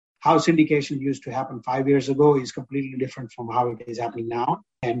how syndication used to happen 5 years ago is completely different from how it is happening now.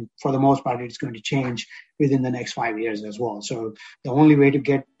 And for the most part, it's going to change within the next 5 years as well. So the only way to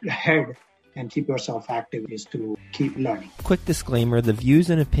get ahead and keep yourself active is to keep learning. Quick disclaimer, the views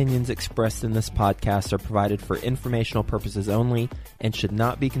and opinions expressed in this podcast are provided for informational purposes only and should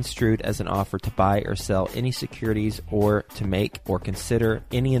not be construed as an offer to buy or sell any securities or to make or consider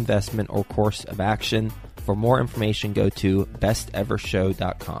any investment or course of action. For more information, go to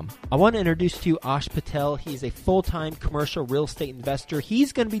bestevershow.com. I want to introduce to you Ash Patel. He's a full-time commercial real estate investor.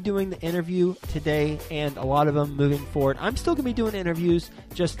 He's going to be doing the interview today and a lot of them moving forward. I'm still going to be doing interviews,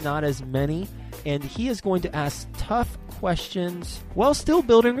 just not as many. And he is going to ask tough questions while still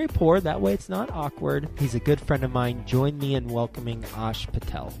building rapport. That way it's not awkward. He's a good friend of mine. Join me in welcoming Ash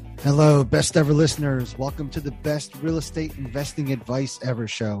Patel. Hello, best ever listeners. Welcome to the best real estate investing advice ever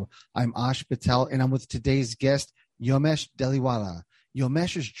show. I'm Ash Patel, and I'm with today's guest, Yomesh Dhaliwala.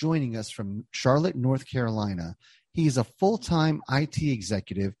 Yomesh is joining us from Charlotte, North Carolina. He is a full-time IT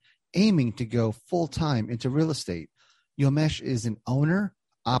executive aiming to go full-time into real estate. Yomesh is an owner,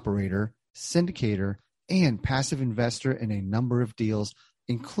 operator, syndicator, and passive investor in a number of deals,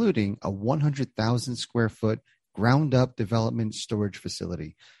 including a 100,000 square foot ground-up development storage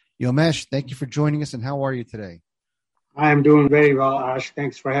facility. Yomesh, thank you for joining us, and how are you today? I'm doing very well, Ash.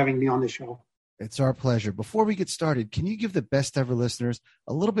 Thanks for having me on the show. It's our pleasure. Before we get started, can you give the best ever listeners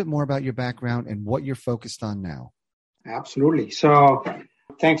a little bit more about your background and what you're focused on now? Absolutely. So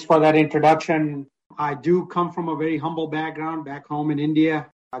thanks for that introduction. I do come from a very humble background back home in India.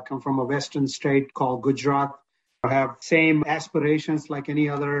 I come from a western state called Gujarat. I have same aspirations like any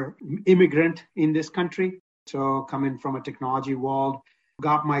other immigrant in this country. So coming from a technology world,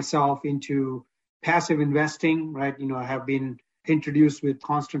 got myself into passive investing, right? I have been introduced with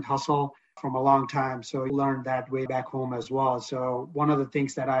Constant Hustle from a long time. So I learned that way back home as well. So one of the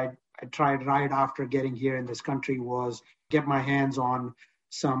things that I tried right after getting here in this country was get my hands on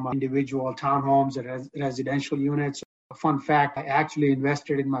some individual townhomes and residential units. A fun fact, I actually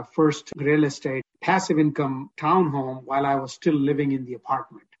invested in my first real estate passive income townhome while I was still living in the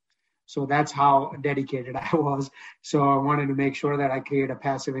apartment. So that's how dedicated I was. So I wanted to make sure that I create a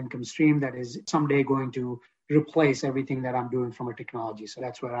passive income stream that is someday going to replace everything that I'm doing from a technology. So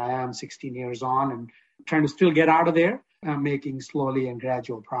that's where I am 16 years on and trying to still get out of there. I'm making slowly and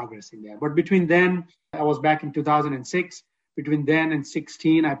gradual progress in there. But between then, I was back in 2006. Between then and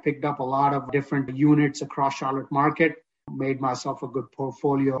 16, I picked up a lot of different units across Charlotte market, made myself a good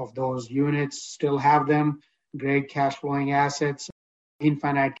portfolio of those units, still have them, great cash flowing assets,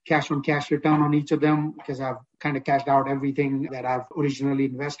 infinite cash on cash return on each of them because I've kind of cashed out everything that I've originally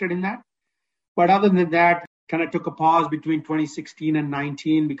invested in that. But other than that, kind of took a pause between 2016 and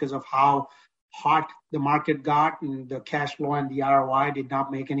 19 because of how hot the market got and the cash flow and the ROI did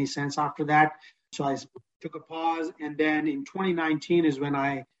not make any sense after that. So I took a pause. And then in 2019 is when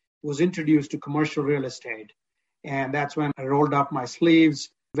I was introduced to commercial real estate. And that's when I rolled up my sleeves,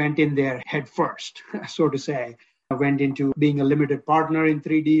 went in there head first, so to say. I went into being a limited partner in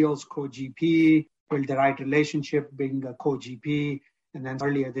 3 deals, co-GP, built the right relationship, being a co-GP. And then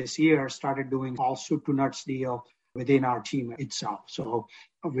earlier this year, started doing all soup to nuts deal within our team itself. So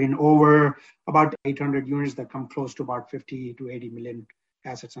I've been over about 800 units that come close to about 50 to 80 million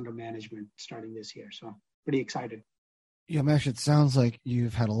assets under management starting this year. So pretty excited. Yomesh, it sounds like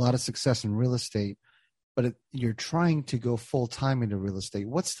you've had a lot of success in real estate, but you're trying to go full time into real estate.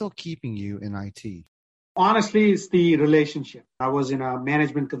 What's still keeping you in IT? Honestly, it's the relationship. I was in a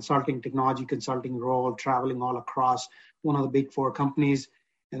management consulting, technology consulting role, traveling all across one of the big 4 companies.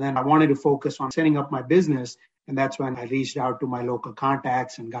 And then I wanted to focus on setting up my business. And that's when I reached out to my local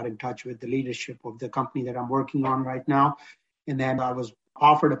contacts and got in touch with the leadership of the company that I'm working on right now. And then I was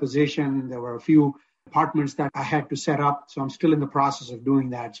offered a position. There were a few apartments that I had to set up. So I'm still in the process of doing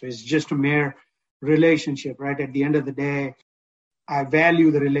that. So it's just a mere relationship, right? At the end of the day, I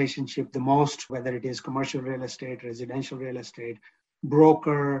value the relationship the most, whether it is commercial real estate, residential real estate,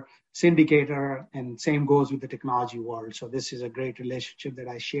 broker, syndicator, and same goes with the technology world. So this is a great relationship that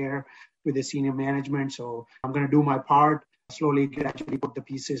I share with the senior management. So I'm going to do my part, slowly, gradually put the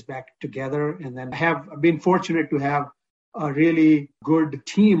pieces back together. And then I've been fortunate to have a really good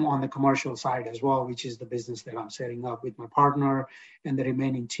team on the commercial side as well, which is the business that I'm setting up with my partner and the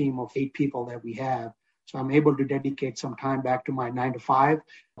remaining team of 8 people that we have. So I'm able to dedicate some time back to my 9 to 5,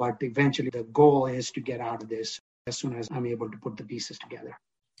 but eventually the goal is to get out of this as soon as I'm able to put the pieces together.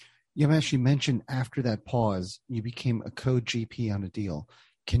 Yomesh, you mentioned after that pause, you became a co-GP on a deal.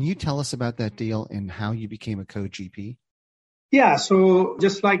 Can you tell us about that deal and how you became a co-GP? Yeah, so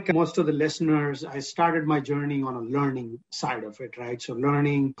just like most of the listeners, I started my journey on a learning side of it, right? So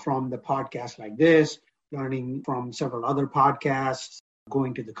learning from the podcast like this, learning from several other podcasts,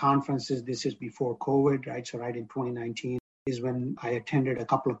 going to the conferences. This is before COVID, right? So right in 2019 is when I attended a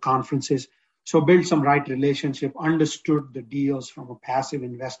couple of conferences. So built some right relationship, understood the deals from a passive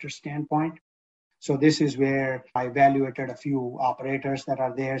investor standpoint. So this is where I evaluated a few operators that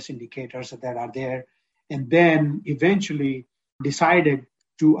are there, syndicators that are there, and then eventually decided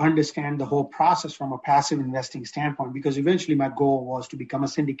to understand the whole process from a passive investing standpoint, because eventually my goal was to become a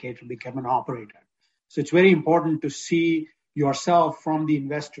syndicator, become an operator. So it's very important to see yourself from the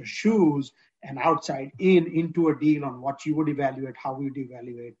investor's shoes and outside into a deal on what you would evaluate, how we would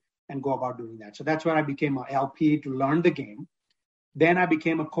evaluate, and go about doing that. So that's where I became an LP to learn the game. Then I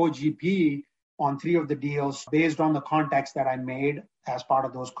became a co-GP on 3 of the deals based on the contacts that I made as part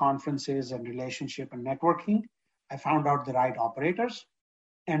of those conferences and relationship and networking. I found out the right operators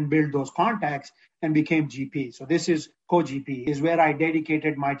and built those contacts and became GP. So this is co-GP, is where I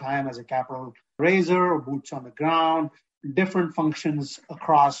dedicated my time as a capital raiser or boots on the ground, different functions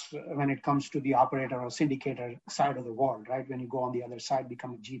across when it comes to the operator or syndicator side of the world, right? When you go on the other side,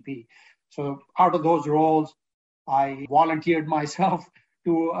 become a GP. So out of those roles, I volunteered myself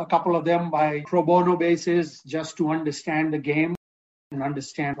to a couple of them by pro bono basis just to understand the game and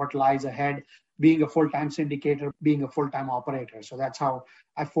understand what lies ahead, being a full-time syndicator, being a full-time operator. So that's how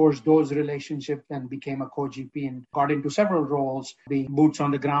I forged those relationships and became a co-GP and got into several roles, being boots on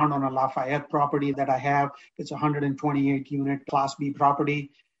the ground on a Lafayette property that I have. It's a 128-unit Class B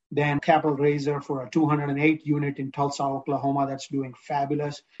property. Then capital raiser for a 208 unit in Tulsa, Oklahoma. That's doing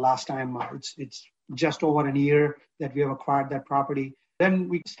fabulous. Last time, it's just over a year that we have acquired that property. Then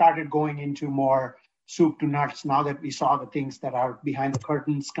we started going into more soup to nuts now that we saw the things that are behind the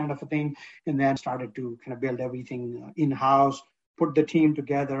curtains kind of a thing, and then started to kind of build everything in-house, put the team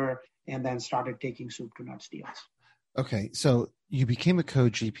together, and then started taking soup to nuts deals. Okay, so you became a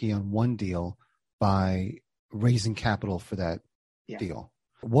co-GP on one deal by raising capital for that deal.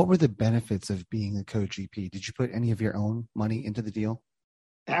 What were the benefits of being a co-GP? Did you put any of your own money into the deal?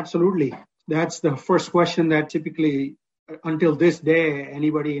 Absolutely. That's the first question that typically, until this day,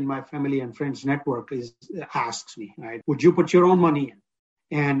 anybody in my family and friends network asks me, right? Would you put your own money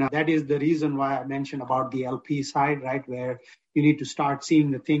in? And that is the reason why I mentioned about the LP side, right? Where you need to start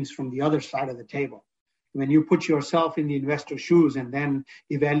seeing the things from the other side of the table. When you put yourself in the investor's shoes and then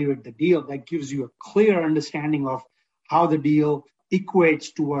evaluate the deal, that gives you a clear understanding of how the deal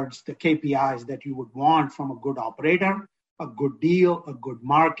equates towards the KPIs that you would want from a good operator, a good deal, a good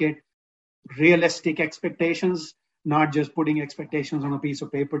market, realistic expectations, not just putting expectations on a piece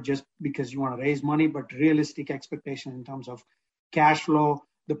of paper just because you want to raise money, but realistic expectations in terms of cash flow,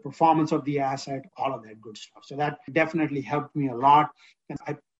 the performance of the asset, all of that good stuff. So that definitely helped me a lot.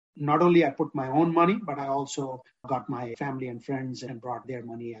 And not only I put my own money, but I also got my family and friends and brought their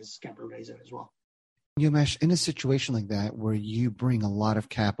money as capital raiser as well. Yomesh, in a situation like that where you bring a lot of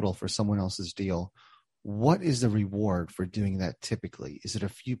capital for someone else's deal, what is the reward for doing that typically? Is it a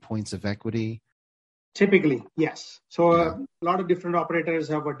few points of equity? Typically, yes. So a lot of different operators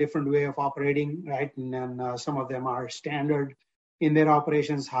have a different way of operating, right? And then some of them are standard in their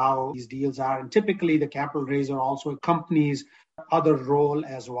operations, how these deals are. And typically the capital raiser also accompanies other role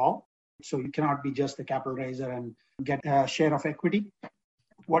as well. So you cannot be just the capital raiser and get a share of equity.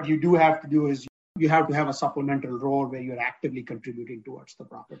 What you do have to do is you have to have a supplemental role where you're actively contributing towards the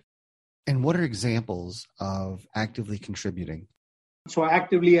property. And what are examples of actively contributing? So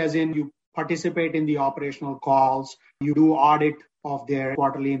actively as in you participate in the operational calls, you do audit of their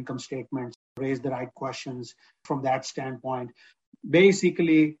quarterly income statements, raise the right questions from that standpoint.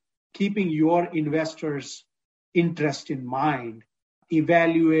 Basically, keeping your investors' interest in mind,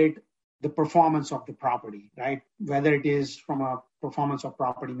 evaluate the performance of the property, right? Whether it is from a performance of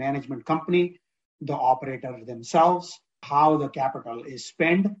property management company, the operator themselves, how the capital is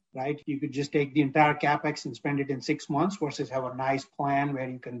spent, right? You could just take the entire CapEx and spend it in 6 months versus have a nice plan where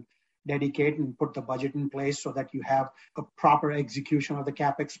you can dedicate and put the budget in place so that you have a proper execution of the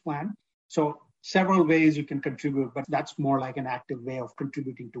CapEx plan. So several ways you can contribute, but that's more like an active way of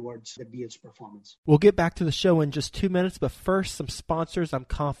contributing towards the deal's performance. We'll get back to the show in just 2 minutes, but first, some sponsors I'm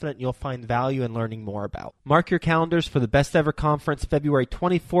confident you'll find value in learning more about. Mark your calendars for the Best Ever Conference, February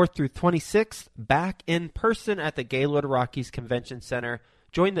 24th through 26th, back in person at the Gaylord Rockies Convention Center.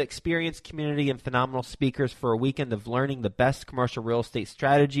 Join the experienced community and phenomenal speakers for a weekend of learning the best commercial real estate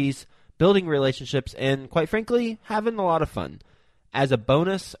strategies, building relationships, and quite frankly, having a lot of fun. As a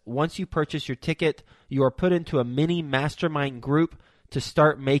bonus, once you purchase your ticket, you are put into a mini mastermind group to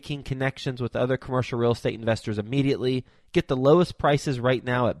start making connections with other commercial real estate investors immediately, Get the lowest prices right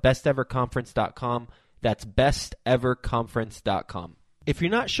now at besteverconference.com. That's besteverconference.com. If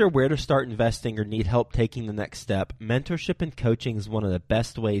you're not sure where to start investing or need help taking the next step, mentorship and coaching is one of the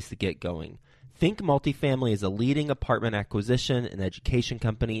best ways to get going. Think Multifamily is a leading apartment acquisition and education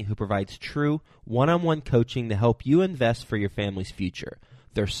company who provides true one-on-one coaching to help you invest for your family's future.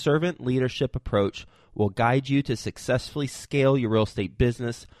 Their servant leadership approach will guide you to successfully scale your real estate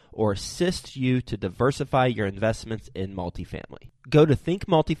business or assist you to diversify your investments in multifamily. Go to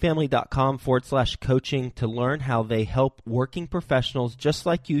thinkmultifamily.com/coaching to learn how they help working professionals just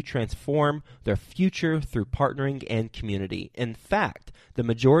like you transform their future through partnering and community. In fact, the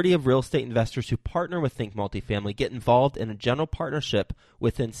majority of real estate investors who partner with Think Multifamily get involved in a general partnership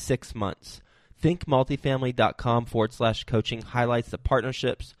within 6 months. thinkmultifamily.com/coaching highlights the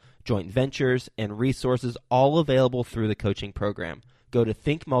partnerships, joint ventures, and resources all available through the coaching program. Go to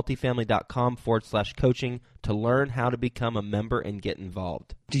thinkmultifamily.com/coaching to learn how to become a member and get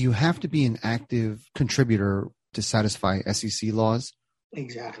involved. Do you have to be an active contributor to satisfy SEC laws?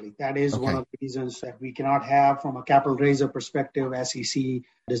 Exactly. That is one of the reasons that we cannot have from a capital raiser perspective. SEC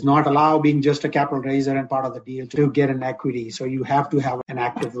does not allow being just a capital raiser and part of the deal to get an equity. So you have to have an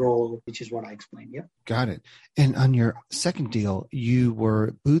active role, which is what I explained. Yep. Got it. And on your second deal, you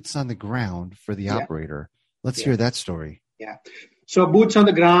were boots on the ground for the operator. Let's hear that story. Yeah. So boots on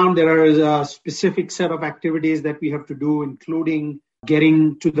the ground, there is a specific set of activities that we have to do, including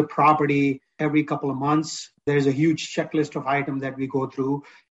getting to the property every couple of months. There's a huge checklist of items that we go through,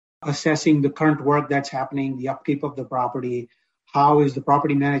 assessing the current work that's happening, the upkeep of the property, how is the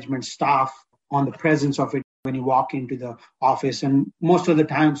property management staff on the presence of it when you walk into the office. And most of the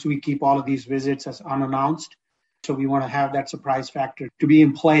times we keep all of these visits as unannounced. So we want to have that surprise factor to be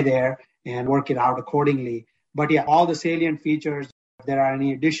in play there and work it out accordingly. But yeah, all the salient features, if there are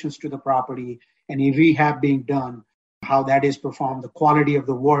any additions to the property, any rehab being done, how that is performed, the quality of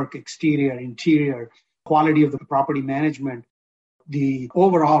the work, exterior, interior, quality of the property management, the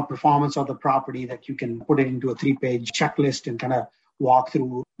overall performance of the property, that you can put it into a 3-page checklist and kind of walk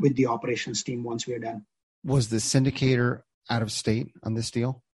through with the operations team once we're done. Was the syndicator out of state on this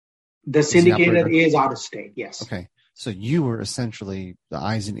deal? The syndicator is out of state, yes. Okay. So you were essentially the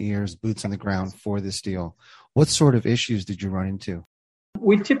eyes and ears, boots on the ground for this deal. What sort of issues did you run into?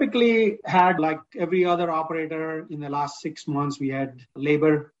 We typically had, like every other operator in the last 6 months, we had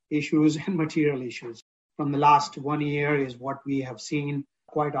labor issues and material issues. From the last 1 year is what we have seen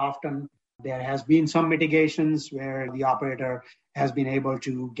quite often. There has been some mitigations where the operator has been able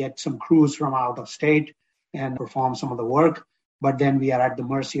to get some crews from out of state and perform some of the work. But then we are at the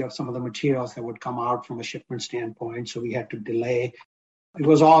mercy of some of the materials that would come out from a shipment standpoint. So we had to delay. It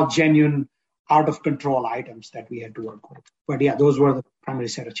was all genuine out of control items that we had to work with. But yeah, those were the primary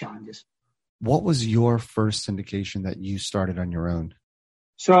set of challenges. What was your first syndication that you started on your own?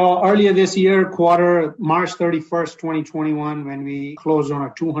 So earlier this year, March 31st, 2021, when we closed on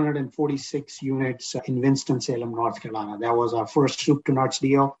our 246 units in Winston-Salem, North Carolina. That was our first soup to nuts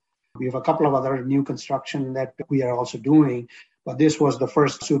deal. We have a couple of other new construction that we are also doing, but this was the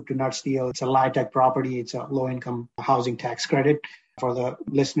first soup to nuts deal. It's a LIHTC property. It's a low-income housing tax credit. For the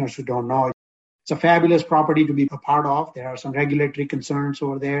listeners who don't know, it's a fabulous property to be a part of. There are some regulatory concerns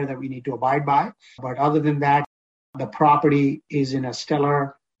over there that we need to abide by. But other than that, the property is in a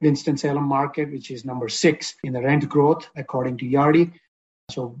stellar Winston-Salem market, which is number 6 in the rent growth, according to Yardi.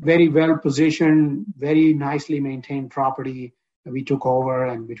 So very well positioned, very nicely maintained property that we took over.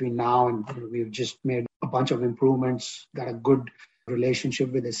 And between now and we've just made a bunch of improvements, got a good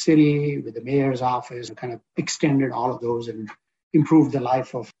relationship with the city, with the mayor's office, and kind of extended all of those and improved the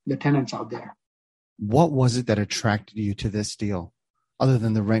life of the tenants out there. What was it that attracted you to this deal, other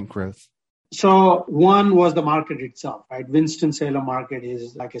than the rent growth? So one was the market itself, right? Winston-Salem market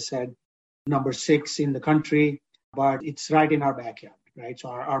is, like I said, number 6 in the country, but it's right in our backyard, right? So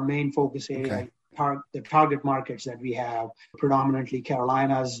our main focus area, the target markets that we have, predominantly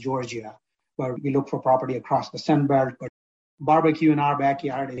Carolinas, Georgia, where we look for property across the Sun Belt, but barbecue in our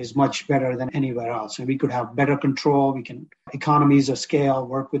backyard is much better than anywhere else. And we could have better control. We can economies of scale,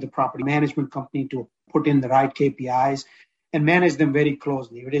 work with the property management company to put in the right KPIs and manage them very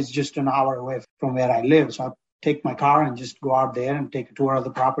closely. It is just an hour away from where I live. So I take my car and just go out there and take a tour of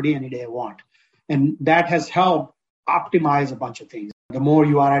the property any day I want. And that has helped optimize a bunch of things. The more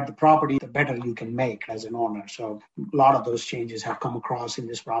you are at the property, the better you can make as an owner. So a lot of those changes have come across in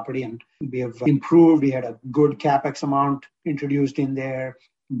this property and we have improved. We had a good CapEx amount introduced in there,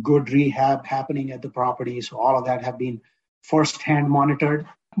 good rehab happening at the property. So all of that have been firsthand monitored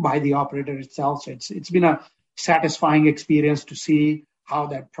by the operator itself. So it's been a satisfying experience to see how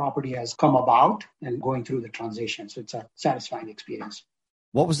that property has come about and going through the transition. So it's a satisfying experience.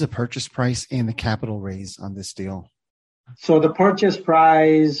 What was the purchase price and the capital raise on this deal? So the purchase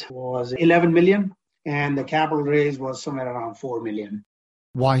price was $11 million and the capital raise was somewhere around $4 million.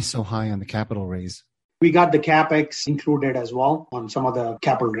 Why so high on the capital raise? We got the CapEx included as well on some of the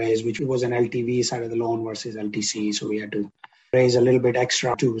capital raise, which was an LTV side of the loan versus LTC. So we had to raise a little bit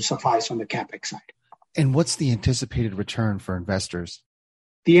extra to suffice on the CapEx side. And what's the anticipated return for investors?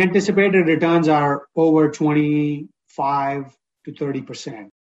 The anticipated returns are over 25 to 30%.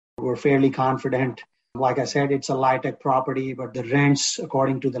 We're fairly confident. Like I said, it's a LIHTC property, but the rents,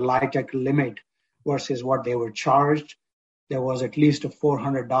 according to the LIHTC limit versus what they were charged, there was at least a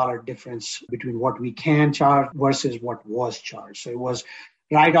 $400 difference between what we can charge versus what was charged. So it was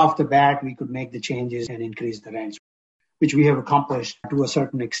right off the bat, we could make the changes and increase the rents, which we have accomplished to a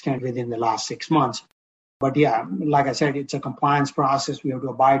certain extent within the last 6 months. But yeah, like I said, it's a compliance process. We have to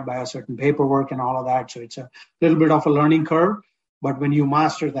abide by a certain paperwork and all of that. So it's a little bit of a learning curve. But when you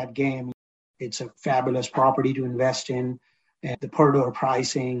master that game, it's a fabulous property to invest in. And the per door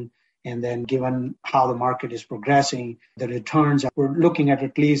pricing, and then given how the market is progressing, the returns, we're looking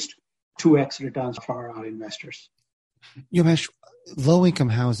at least 2x returns for our investors. Yomesh, low-income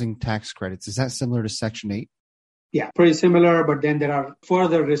housing tax credits, is that similar to Section 8? Yeah, pretty similar, but then there are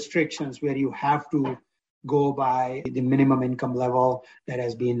further restrictions where you have to go by the minimum income level that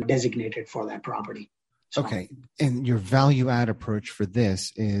has been designated for that property. So, okay, and your value-add approach for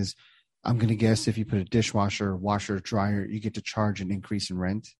this is, I'm going to guess if you put a dishwasher, washer, dryer, you get to charge an increase in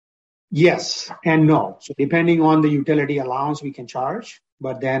rent? Yes and no. So depending on the utility allowance, we can charge,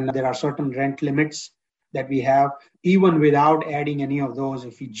 but then there are certain rent limits that we have. Even without adding any of those,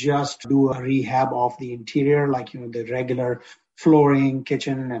 if we just do a rehab of the interior, like the regular flooring,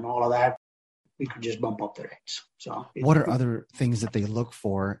 kitchen, and all of that, we could just bump up the rates. So what are other things that they look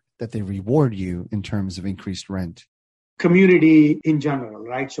for that they reward you in terms of increased rent? Community in general,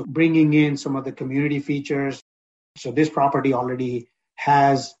 right? So bringing in some of the community features. So this property already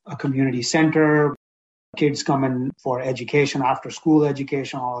has a community center. Kids come in for education, after school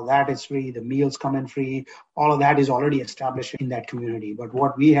education, all of that is free. The meals come in free. All of that is already established in that community. But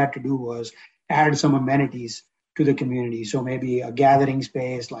what we had to do was add some amenities to the community. So maybe a gathering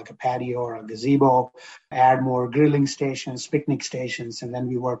space like a patio or a gazebo, add more grilling stations, picnic stations, and then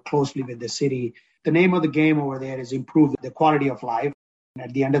we work closely with the city. The name of the game over there is improve the quality of life. And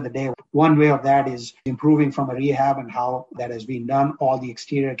at the end of the day, one way of that is improving from a rehab and how that has been done, all the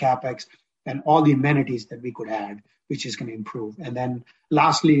exterior CapEx and all the amenities that we could add, which is going to improve. And then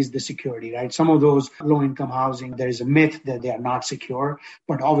lastly is the security, right? Some of those low-income housing, there is a myth that they are not secure,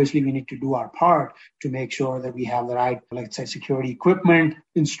 but obviously we need to do our part to make sure that we have the right, let's say, security equipment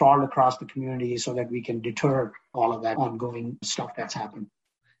installed across the community so that we can deter all of that ongoing stuff that's happened.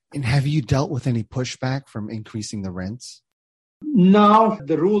 And have you dealt with any pushback from increasing the rents? No,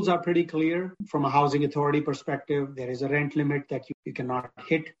 the rules are pretty clear from a housing authority perspective. There is a rent limit that you cannot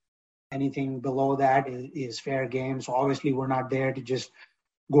hit. Anything below that is fair game. So obviously we're not there to just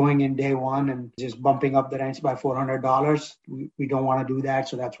going in day one and just bumping up the rents by $400. We don't want to do that.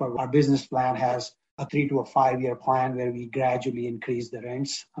 So that's why our business plan has a 3 to 5 year plan where we gradually increase the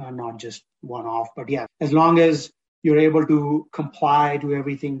rents, not just one off. But yeah, as long as you're able to comply to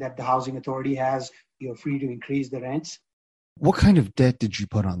everything that the housing authority has, you're free to increase the rents. What kind of debt did you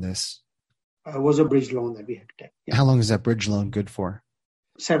put on this? It was a bridge loan that we had to take. Yeah. How long is that bridge loan good for?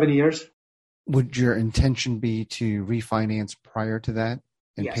 7 years. Would your intention be to refinance prior to that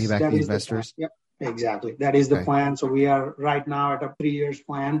and pay back the investors? Yep, exactly. That is the plan. So we are right now at a 3 years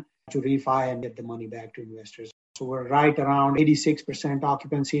plan to refi and get the money back to investors. So we're right around 86%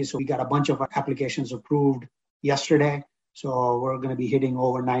 occupancy. So we got a bunch of applications approved yesterday. So we're going to be hitting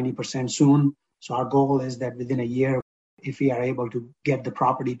over 90% soon. So our goal is that within a year, if we are able to get the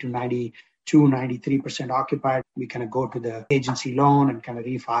property to 93% occupied, we kind of go to the agency loan and kind of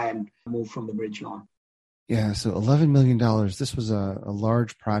refi and move from the bridge loan. Yeah, so $11 million. This was a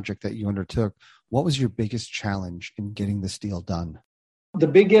large project that you undertook. What was your biggest challenge in getting this deal done? The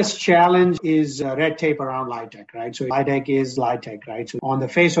biggest challenge is red tape around LIHTC, right? So LIHTC is LIHTC, right? So on the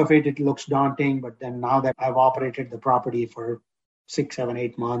face of it, it looks daunting, but then now that I've operated the property for 6, 7,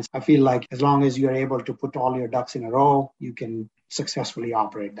 8 months, I feel like as long as you're able to put all your ducks in a row, you can successfully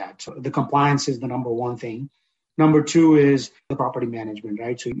operate that. So the compliance is the number one thing. Number two is the property management,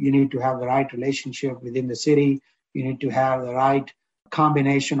 right? So you need to have the right relationship within the city. You need to have the right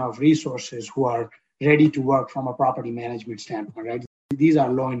combination of resources who are ready to work from a property management standpoint, right? These are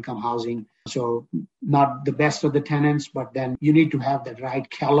low-income housing, so not the best of the tenants, but then you need to have the right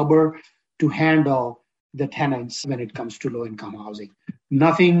caliber to handle the tenants when it comes to low-income housing.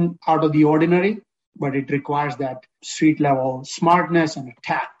 Nothing out of the ordinary, but it requires that street-level smartness and a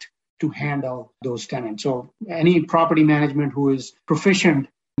tact to handle those tenants. So any property management who is proficient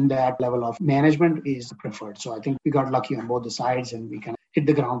in that level of management is preferred. So I think we got lucky on both the sides and we can hit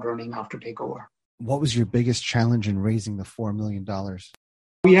the ground running after takeover. What was your biggest challenge in raising the $4 million?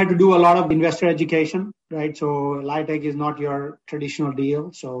 We had to do a lot of investor education, right? So LIHTC is not your traditional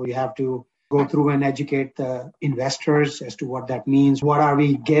deal. So you have to go through and educate the investors as to what that means. What are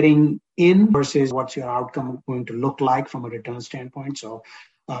we getting in versus what's your outcome going to look like from a return standpoint? So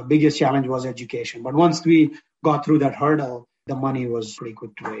biggest challenge was education. But once we got through that hurdle, the money was pretty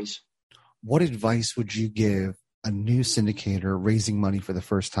quick to raise. What advice would you give a new syndicator raising money for the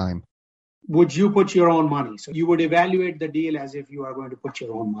first time? Would you put your own money? So you would evaluate the deal as if you are going to put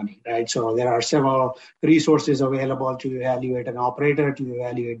your own money, right? So there are several resources available to evaluate an operator, to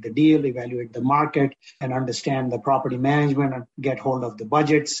evaluate the deal, evaluate the market, and understand the property management, and get hold of the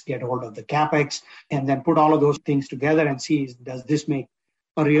budgets, get hold of the CapEx, and then put all of those things together and see, does this make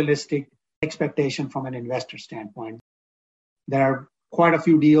a realistic expectation from an investor standpoint? There are quite a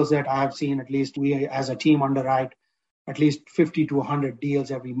few deals that I have seen, at least we as a team underwrite at least 50 to 100 deals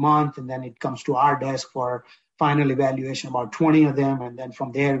every month. And then it comes to our desk for final evaluation, about 20 of them. And then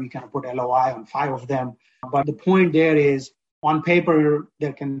from there, we kind of put LOI on 5 of them. But the point there is, on paper,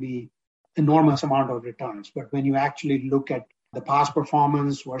 there can be enormous amount of returns. But when you actually look at the past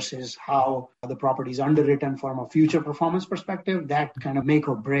performance versus how the property is underwritten from a future performance perspective, that kind of make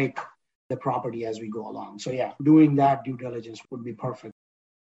or break the property as we go along. So yeah, doing that due diligence would be perfect.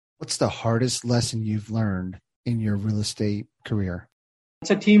 What's the hardest lesson you've learned in your real estate career?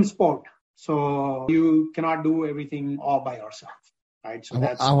 It's a team sport. So you cannot do everything all by yourself, right? So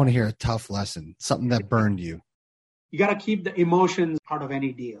I want to hear a tough lesson, something that burned you. You got to keep the emotions out of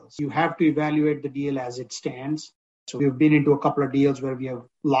any deals. You have to evaluate the deal as it stands. So we've been into a couple of deals where we have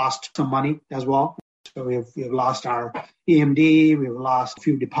lost some money as well. So we've lost our EMD, we've lost a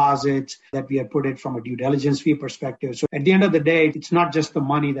few deposits that we had put it from a due diligence fee perspective. So at the end of the day, it's not just the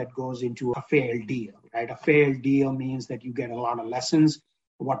money that goes into a failed deal, right? A failed deal means that you get a lot of lessons,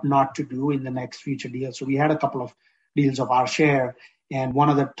 what not to do in the next future deal. So we had a couple of deals of our share. And one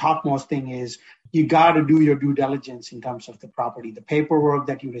of the topmost thing is you got to do your due diligence in terms of the property. The paperwork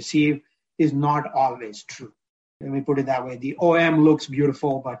that you receive is not always true. Let me put it that way. The OM looks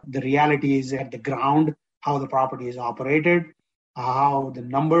beautiful, but the reality is at the ground, how the property is operated, how the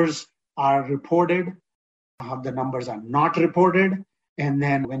numbers are reported, how the numbers are not reported. And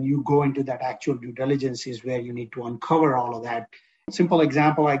then when you go into that actual due diligence is where you need to uncover all of that. A simple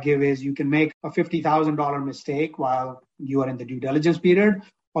example I give is you can make a $50,000 mistake while you are in the due diligence period,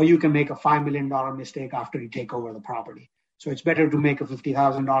 or you can make a $5 million mistake after you take over the property. So it's better to make a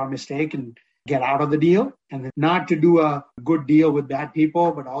 $50,000 mistake and get out of the deal, and not to do a good deal with bad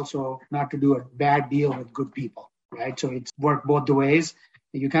people, but also not to do a bad deal with good people, right? So it's worked both the ways.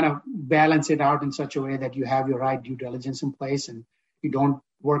 You kind of balance it out in such a way that you have your right due diligence in place and you don't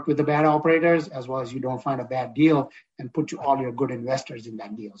work with the bad operators, as well as you don't find a bad deal and put all your good investors in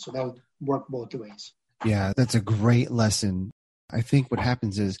that deal. So that'll work both ways. Yeah, that's a great lesson. I think what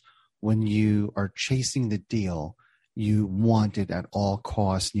happens is when you are chasing the deal, you want it at all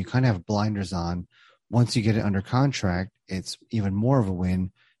costs. You kind of have blinders on. Once you get it under contract, it's even more of a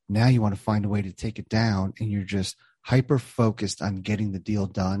win. Now you want to find a way to take it down, and you're just hyper focused on getting the deal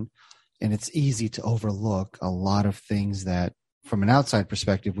done. And it's easy to overlook a lot of things that from an outside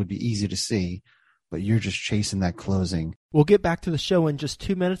perspective would be easy to see, but you're just chasing that closing. We'll get back to the show in just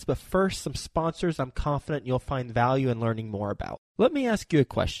 2 minutes, but first, some sponsors I'm confident you'll find value in learning more about. Let me ask you a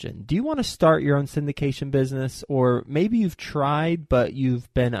question. Do you want to start your own syndication business, or maybe you've tried, but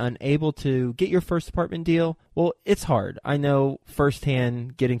you've been unable to get your first apartment deal? Well, it's hard. I know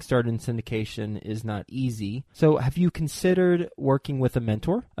firsthand getting started in syndication is not easy. So have you considered working with a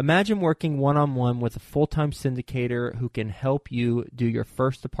mentor? Imagine working one-on-one with a full-time syndicator who can help you do your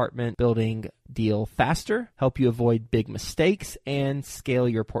first apartment building deal faster, help you avoid big mistakes, and scale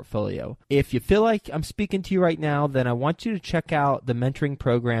your portfolio. If you feel like I'm speaking to you right now, then I want you to check out the mentoring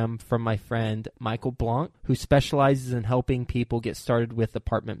program from my friend Michael Blanc, who specializes in helping people get started with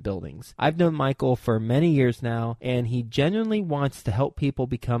apartment buildings. I've known Michael for many years now, and he genuinely wants to help people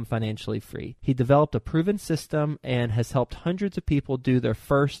become financially free. He developed a proven system and has helped hundreds of people do their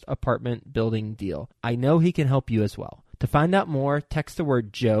first apartment building deal. I know he can help you as well. To find out more, text the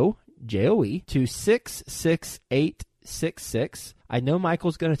word Joe, J-O-E, to 66866. I know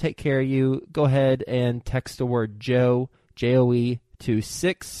Michael's going to take care of you. Go ahead and text the word Joe, J-O-E, to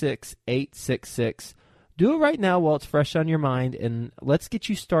 66866. Do it right now while it's fresh on your mind, and let's get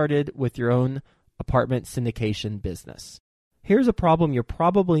you started with your own apartment syndication business. Here's a problem you're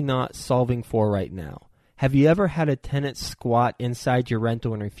probably not solving for right now. Have you ever had a tenant squat inside your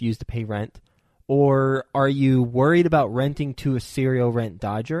rental and refuse to pay rent? Or are you worried about renting to a serial rent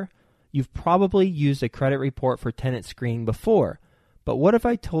dodger? You've probably used a credit report for tenant screening before, but what if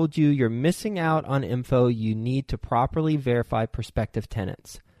I told you you're missing out on info you need to properly verify prospective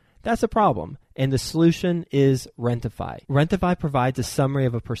tenants? That's a problem, and the solution is Rentify. Rentify provides a summary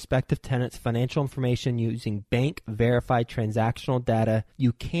of a prospective tenant's financial information using bank-verified transactional data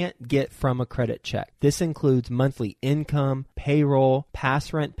you can't get from a credit check. This includes monthly income, payroll,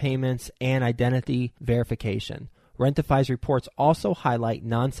 past rent payments, and identity verification. Rentify's reports also highlight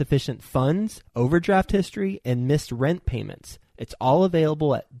non-sufficient funds, overdraft history, and missed rent payments. It's all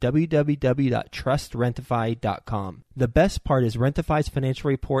available at www.trustrentify.com. The best part is Rentify's financial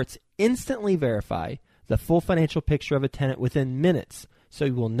reports instantly verify the full financial picture of a tenant within minutes, so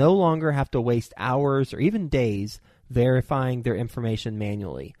you will no longer have to waste hours or even days verifying their information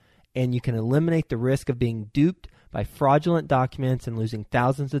manually. And you can eliminate the risk of being duped by fraudulent documents and losing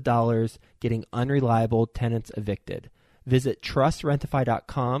thousands of dollars getting unreliable tenants evicted. Visit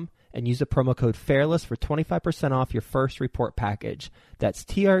trustrentify.com and use the promo code FAIRLESS for 25% off your first report package. That's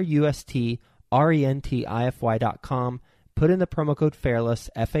trustrentify.com. Put in the promo code FAIRLESS,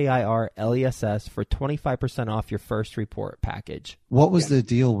 FAIRLESS, for 25% off your first report package. What was the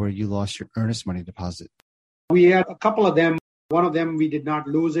deal where you lost your earnest money deposit? We had a couple of them. One of them, we did not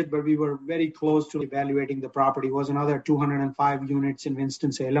lose it, but we were very close to evaluating the property. It was another 205 units in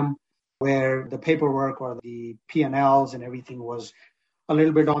Winston-Salem, where the paperwork or the P&Ls and everything was a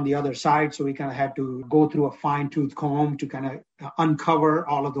little bit on the other side. So we kind of had to go through a fine-tooth comb to kind of uncover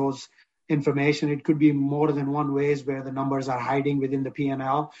all of those information. It could be more than one ways where the numbers are hiding within the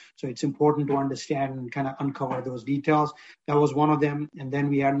P&L. So it's important to understand and kind of uncover those details. That was one of them. And then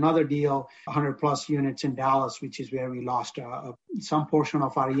we had another deal, 100 plus units in Dallas, which is where we lost some portion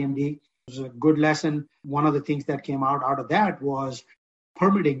of our EMD. It was a good lesson. One of the things that came out of that was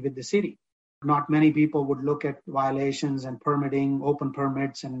permitting with the city. Not many people would look at violations and permitting, open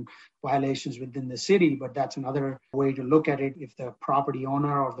permits and violations within the city, but that's another way to look at it. If the property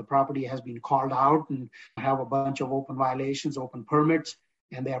owner or the property has been called out and have a bunch of open violations, open permits,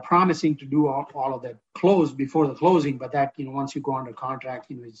 and they are promising to do all of that closed before the closing, but that, once you go under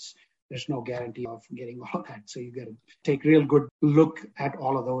contract, there's no guarantee of getting all of that. So you got to take real good look at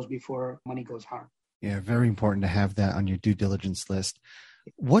all of those before money goes hard. Yeah, very important to have that on your due diligence list.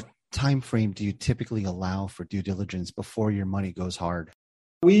 What time frame do you typically allow for due diligence before your money goes hard?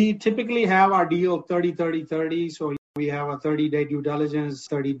 We typically have our deal 30-30-30. So we have a 30-day due diligence,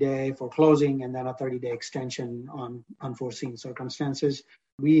 30-day for closing, and then a 30-day extension on unforeseen circumstances.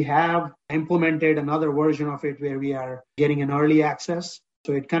 We have implemented another version of it where we are getting an early access.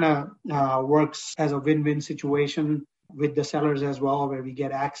 So it kind of works as a win-win situation with the sellers as well, where we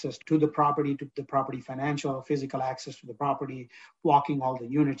get access to the property financial, physical access to the property, walking all the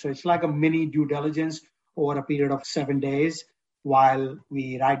units. So it's like a mini due diligence over a period of 7 days while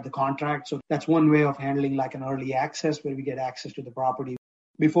we write the contract. So that's one way of handling like an early access where we get access to the property.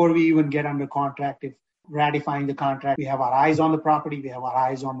 Before we even get under contract, if ratifying the contract, we have our eyes on the property, we have our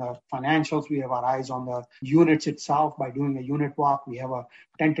eyes on the financials, we have our eyes on the units itself by doing a unit walk. We have a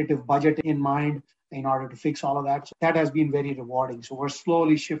tentative budget in mind in order to fix all of that. So that has been very rewarding. So we're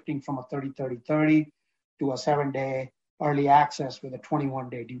slowly shifting from a 30-30-30 to a 7-day early access with a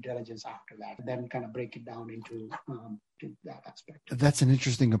 21-day due diligence after that, and then kind of break it down into to that aspect. That's an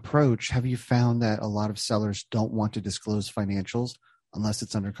interesting approach. Have you found that a lot of sellers don't want to disclose financials unless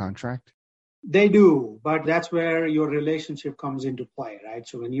it's under contract? They do, but that's where your relationship comes into play, right?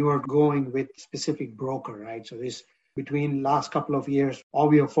 So when you are going with specific broker, right? So this between last couple of years, all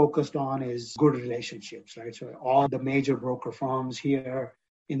we are focused on is good relationships, right? So all the major broker firms here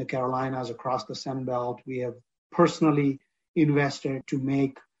in the Carolinas, across the Sun Belt, we have personally invested to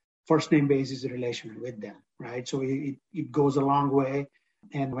make first name basis relation with them, right? So it goes a long way.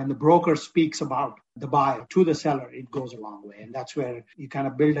 And when the broker speaks about the buyer to the seller, it goes a long way. And that's where you kind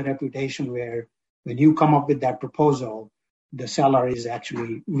of build a reputation where when you come up with that proposal, the seller is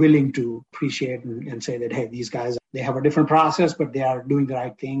actually willing to appreciate and say that, hey, these guys, they have a different process, but they are doing the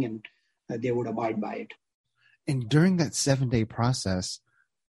right thing and they would abide by it. And during that 7-day process,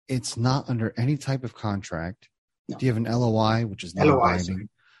 it's not under any type of contract. No. Do you have an LOI, which is non-binding?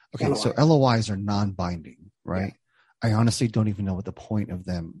 Okay, LOI. So LOIs are non-binding, right? Yeah. I honestly don't even know what the point of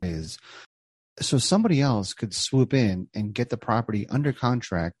them is. So somebody else could swoop in and get the property under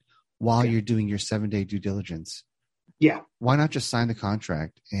contract while you're doing your 7-day due diligence. Yeah. Why not just sign the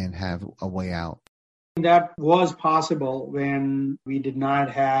contract and have a way out? That was possible when we did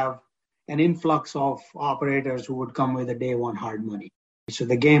not have an influx of operators who would come with a day one hard money. So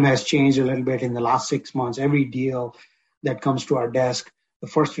the game has changed a little bit in the last 6 months. Every deal that comes to our desk, the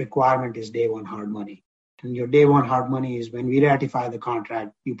first requirement is day one hard money. And your day one hard money is when we ratify the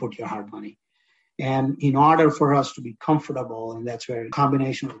contract, you put your hard money. And in order for us to be comfortable, and that's where a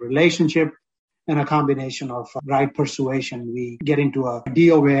combination of relationship and a combination of right persuasion, we get into a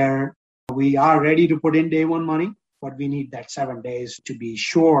deal where we are ready to put in day one money, but we need that 7 days to be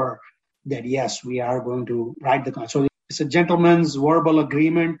sure that, yes, we are going to write the contract. So it's a gentleman's verbal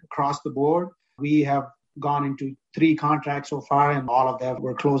agreement across the board. We have gone into 3 contracts so far, and all of them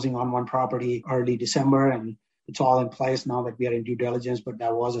we're closing on one property early December, and it's all in place now that we are in due diligence. But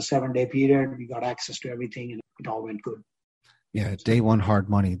that was a 7-day period. We got access to everything, and it all went good. Yeah, day one hard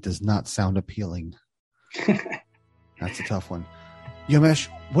money does not sound appealing. That's a tough one. Yomesh,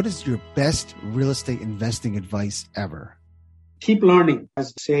 what is your best real estate investing advice ever? Keep learning.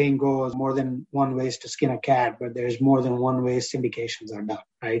 As the saying goes, more than one way to skin a cat, but there's more than one way syndications are done,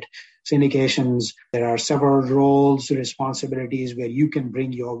 right? Syndications, there are several roles, responsibilities where you can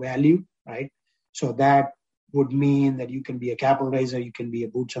bring your value, right? So that would mean that you can be a capital raiser, you can be a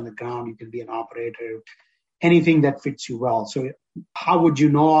boots on the ground, you can be an operator, anything that fits you well. So how would you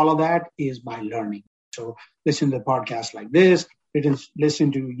know all of that? Is by learning. So listen to podcasts like this,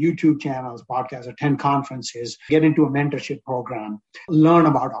 listen to YouTube channels, podcasts, attend conferences, get into a mentorship program, learn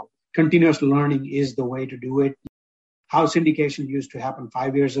about all. Continuous learning is the way to do it. How syndication used to happen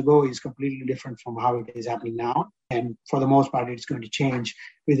 5 years ago is completely different from how it is happening now. And for the most part, it's going to change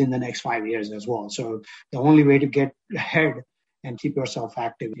within the next 5 years as well. So the only way to get ahead and keep yourself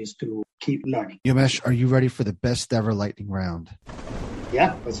active is to keep learning. Yomesh, are you ready for the best ever lightning round?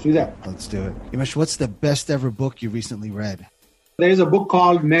 Yeah, let's do that. Let's do it. Yomesh, what's the best ever book you recently read? There's a book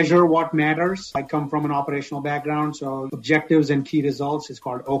called Measure What Matters. I come from an operational background, so objectives and key results is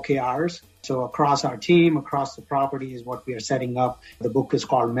called OKRs. So across our team, across the property is what we are setting up. The book is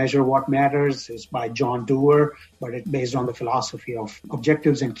called Measure What Matters. It's by John Doerr, but it's based on the philosophy of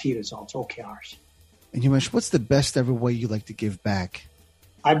objectives and key results, OKRs. And Yomesh, what's the best ever way you like to give back?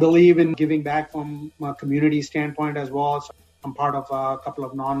 I believe in giving back from a community standpoint as well. So I'm part of a couple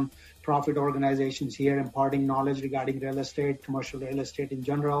of non-profit organizations here imparting knowledge regarding real estate, commercial real estate in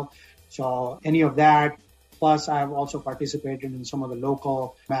general. So any of that. Plus, I have also participated in some of the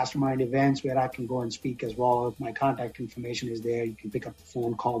local mastermind events where I can go and speak as well. My contact information is there. You can pick up the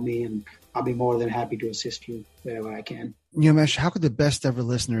phone, call me, and I'll be more than happy to assist you wherever I can. Yomesh, how could the best ever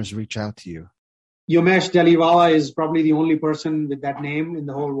listeners reach out to you? Yomesh Deliwala is probably the only person with that name in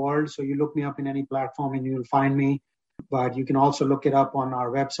the whole world. So you look me up in any platform and you'll find me. But you can also look it up on our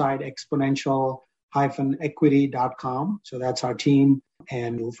website, exponential-equity.com. So that's our team,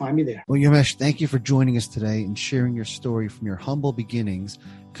 and you'll find me there. Well, Yomesh, thank you for joining us today and sharing your story from your humble beginnings,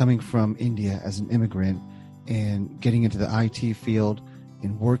 coming from India as an immigrant and getting into the IT field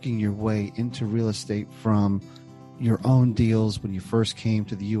and working your way into real estate from your own deals when you first came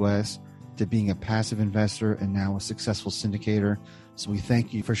to the U.S. to being a passive investor and now a successful syndicator. So we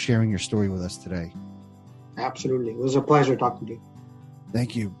thank you for sharing your story with us today. Absolutely. It was a pleasure talking to you.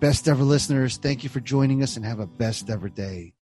 Thank you. Best ever listeners, thank you for joining us and have a best ever day.